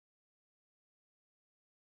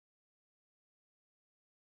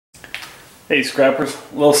Hey scrappers,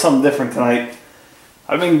 a little something different tonight.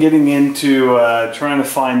 I've been getting into trying to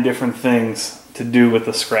find different things to do with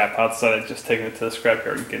the scrap outside of just taking it to the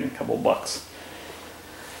scrapyard and getting a couple bucks.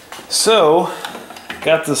 So,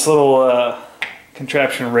 got this little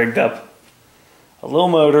contraption rigged up. A little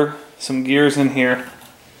motor, some gears in here,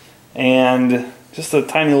 and just a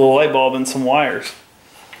tiny little light bulb and some wires.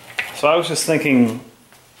 So I was just thinking,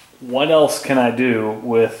 what else can I do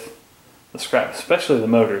with the scrap, especially the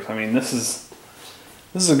motors? I mean, this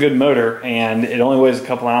is a good motor, and it only weighs a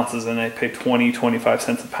couple ounces, and they pay 20-25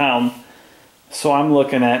 cents a pound. So I'm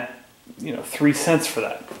looking at, 3 cents for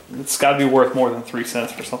that. It's got to be worth more than 3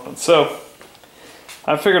 cents for something. So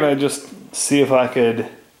I figured I'd just see if I could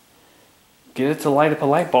get it to light up a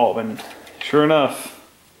light bulb, and sure enough,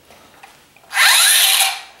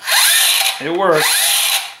 it works.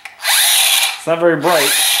 It's not very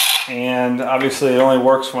bright, and obviously it only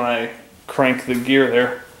works when I crank the gear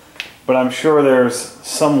there, but I'm sure there's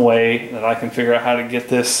some way that I can figure out how to get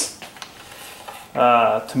this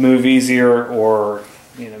to move easier, or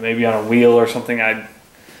maybe on a wheel or something. I'd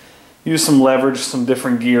use some leverage, some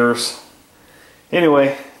different gears.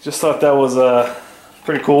 Anyway, just thought that was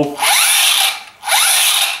pretty cool.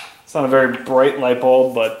 It's not a very bright light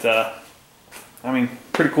bulb, but I mean,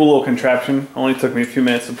 pretty cool little contraption. Only took me a few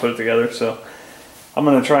minutes to put it together, so I'm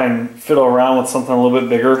going to try and fiddle around with something a little bit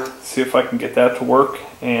bigger, see if I can get that to work,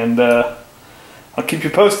 and I'll keep you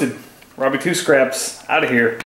posted. RobbieTwoScraps, out of here.